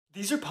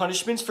These are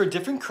punishments for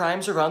different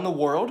crimes around the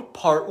world,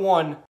 part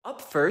 1.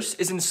 Up first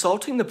is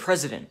insulting the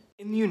president.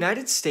 In the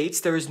United States,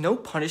 there is no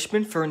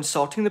punishment for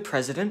insulting the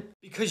president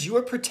because you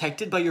are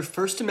protected by your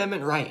First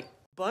Amendment right.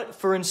 But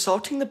for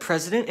insulting the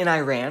president in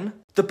Iran,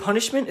 the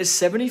punishment is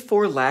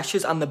 74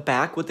 lashes on the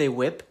back with a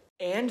whip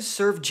and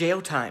serve jail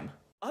time.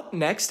 Up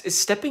next is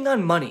stepping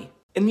on money.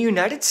 In the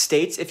United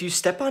States, if you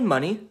step on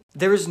money,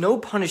 there is no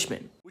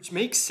punishment, which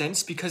makes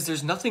sense because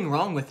there's nothing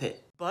wrong with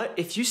it. But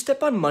if you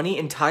step on money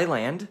in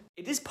Thailand,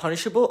 it is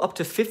punishable up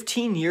to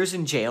 15 years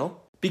in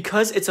jail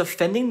because it's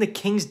offending the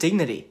king's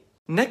dignity.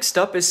 Next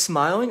up is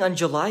smiling on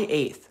July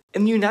 8th.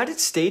 In the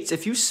United States,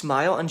 if you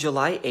smile on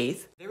July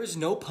 8th, there is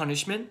no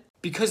punishment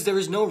because there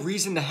is no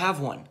reason to have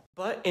one.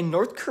 But in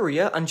North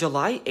Korea on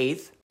July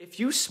 8th, if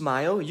you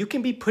smile, you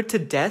can be put to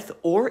death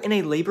or in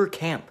a labor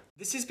camp.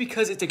 This is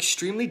because it's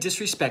extremely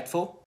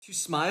disrespectful to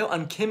smile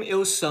on Kim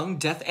Il-sung's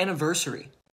death anniversary.